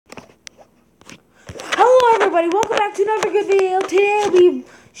everybody, welcome back to another good video. Today I'll be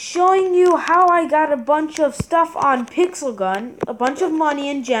showing you how I got a bunch of stuff on Pixel Gun, a bunch of money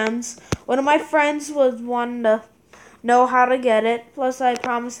and gems. One of my friends was wanting to know how to get it. Plus I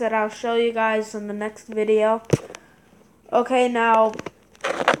promised that I'll show you guys in the next video. Okay, now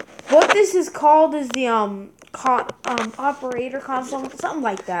what this is called is the operator console, something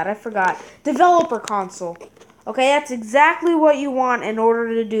like that. I forgot. Developer console. Okay, that's exactly what you want in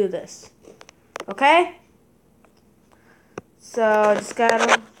order to do this. Okay? So, just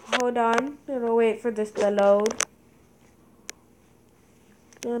gotta hold on. Gonna wait for this to load.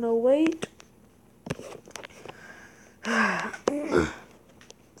 Gonna wait.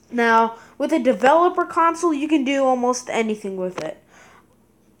 Now, with a developer console, you can do almost anything with it.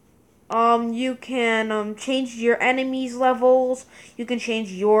 You can change your enemies' levels. You can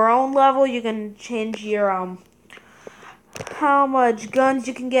change your own level. You can change your how much guns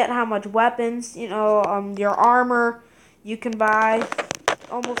you can get, how much weapons, your armor. You can buy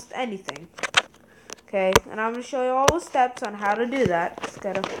almost anything. Okay, and I'm going to show you all the steps on how to do that. Just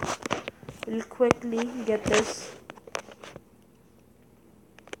gotta really quickly get this.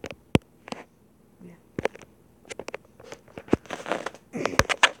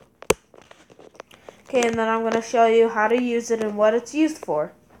 Okay, and then I'm going to show you how to use it and what it's used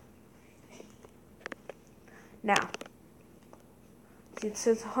for. Now, see, it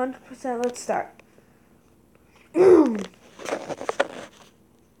says 100%. Let's start.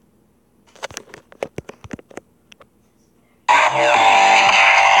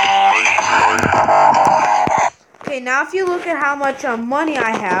 Okay, now if you look at how much money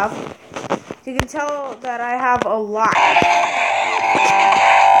I have, you can tell that I have a lot.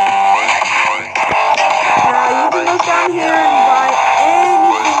 Now you can look down here and buy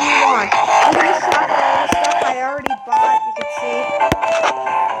anything you want. I'm going to shop at all the stuff I already bought. You can see.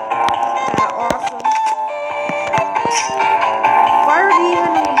 Kind of awesome. If I already you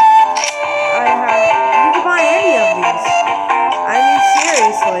can buy any of these. I mean,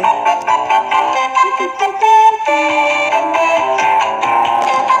 seriously.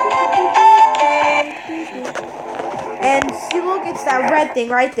 And see, look, it's that red thing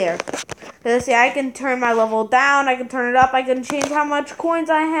right there. Let's see, I can turn my level down, I can turn it up, I can change how much coins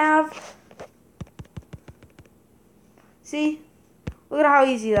I have. See? Look at how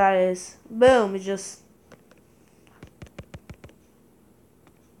easy that is. Boom, it's just...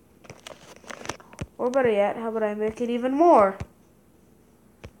 Or better yet, how about I make it even more?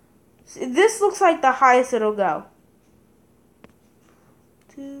 See, this looks like the highest it'll go.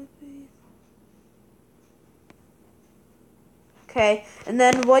 2, 3. Okay, and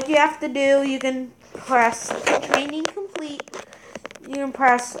then what you have to do, you can press training complete. You can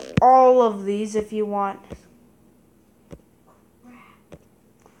press all of these if you want.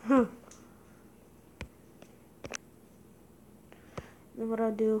 Then what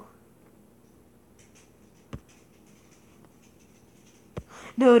I'll do...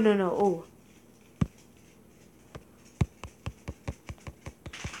 No. Oh.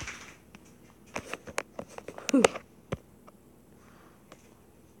 Whew.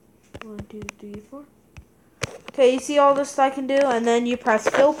 1, 2, 3, 4. Okay, you see all this I can do, and then you press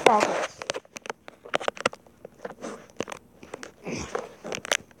fill progress.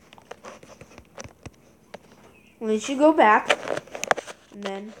 And you should go back, and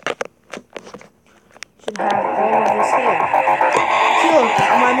then should have all of this here. See, look,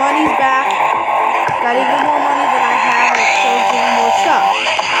 my money's back. Got even more money than I have, and it shows you more stuff.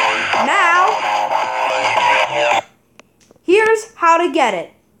 Now, here's how to get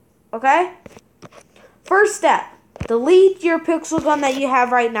it. Okay? First step, delete your Pixel Gun that you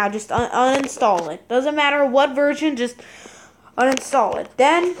have right now. Just uninstall it. Doesn't matter what version, just uninstall it.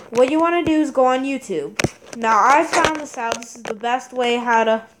 Then, what you want to do is go on YouTube. Now, I found this out. This is the best way how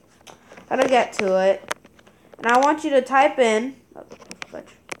to get to it. And I want you to type in,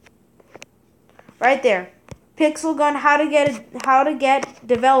 right there, Pixel Gun, how to get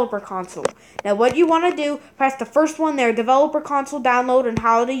developer console. Now what you want to do, press the first one there, developer console download and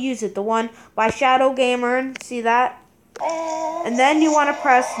how to use it, the one by Shadow Gamer, see that? And then you want to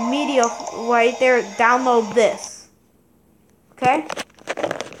press media right there, download this. Okay?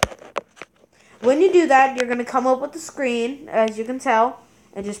 When you do that, you're going to come up with the screen, as you can tell,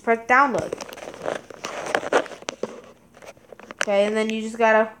 and just press download. Okay, and then you just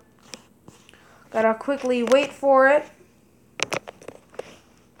gotta quickly wait for it.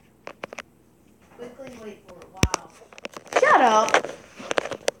 Quickly wait for it, wow. Shut up!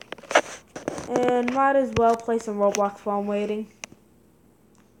 And might as well play some Roblox while I'm waiting.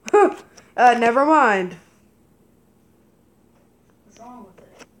 Never mind. What's wrong with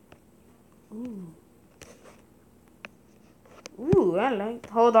it? Ooh. Ooh, I like.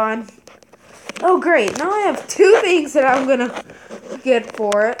 Hold on. Oh, great. Now I have 2 things that I'm gonna get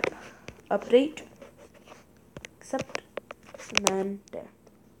for it. Update. Accept. And then there.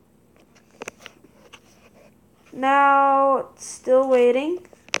 Now, it's still waiting.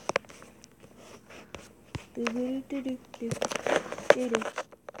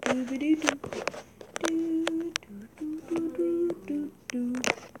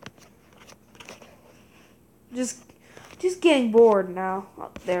 Just getting bored now.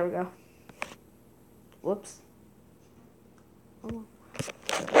 Oh, there we go. Whoops. Oh.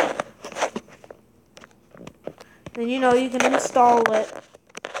 Then you know you can install it.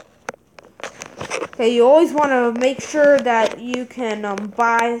 Okay, you always want to make sure that you can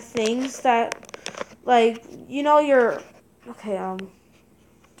buy things that, like, you know, your. Okay,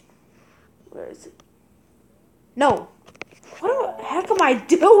 where is it? No. What the heck am I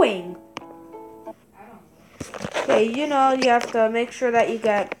doing? Okay, you know, you have to make sure that you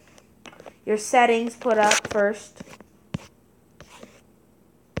get your settings put up first.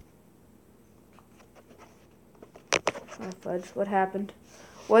 Oh, fudge. What happened?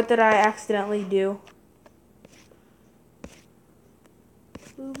 What did I accidentally do?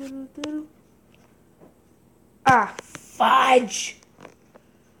 Ah, fudge!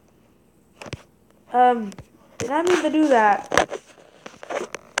 Did I mean to do that?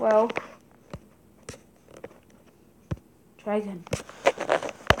 Well, try again.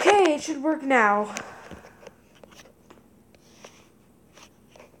 Okay, it should work now.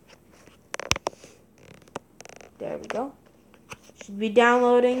 There we go. Should be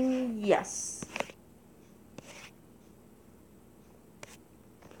downloading. Yes.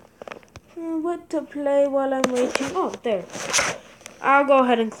 What to play while I'm waiting? Oh, there. I'll go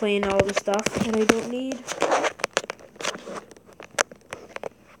ahead and clean all the stuff that I don't need.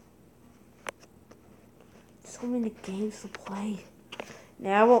 So many games to play.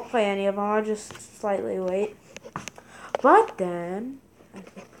 Now I won't play any of them. I'll just slightly wait. But then I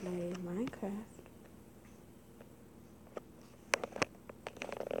can play Minecraft.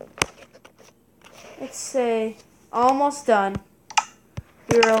 Let's say almost done.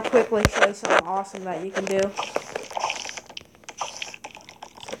 Be real quickly show you something awesome that you can do.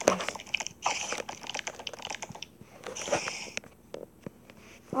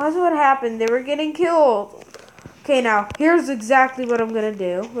 Well, that's what happened. They were getting killed. Okay, now here's exactly what I'm gonna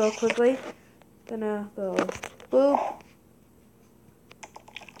do. Real quickly, gonna go boop.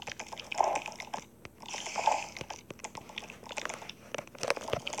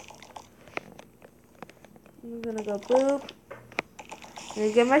 I'm gonna go boop. I'm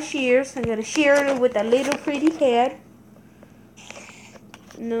gonna get my shears. I'm gonna shear it with a little pretty head.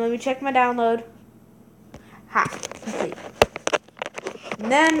 And then let me check my download. Ha, complete.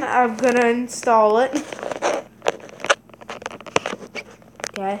 And then I'm gonna install it.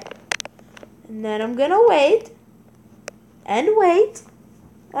 Okay. And then I'm gonna wait. And wait.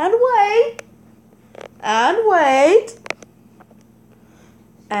 And wait. And wait.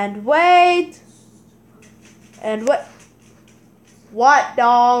 And wait. And what? What,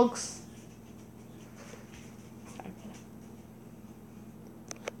 dogs?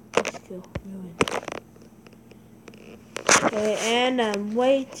 Okay, and I'm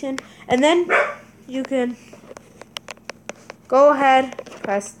waiting. And then you can go ahead,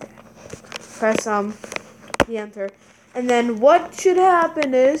 press the enter. And then what should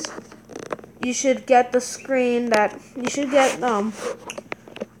happen is you should get the screen that you should get the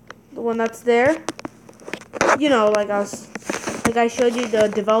one that's there. You know, like I showed you the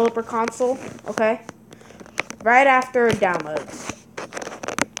developer console, okay? Right after it downloads.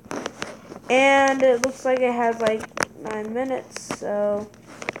 And it looks like it has like 9 minutes, so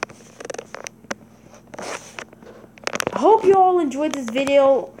I hope you all enjoyed this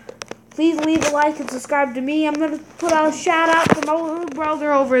video. Please leave a like and subscribe to me. I'm gonna put out a shout out to my little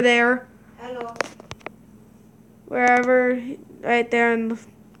brother over there. Hello. Wherever, right there in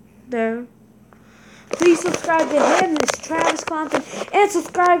there. Please subscribe to him, this Travis Compton, and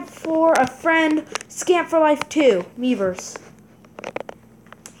subscribe for a friend, Scamp for Life 2, Meverse.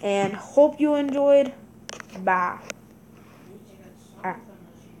 And hope you enjoyed. Bye.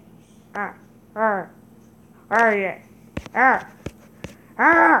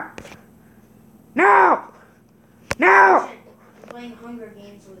 No! No! Playing Hunger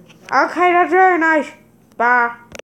Games with Okay, that's very nice. Bye.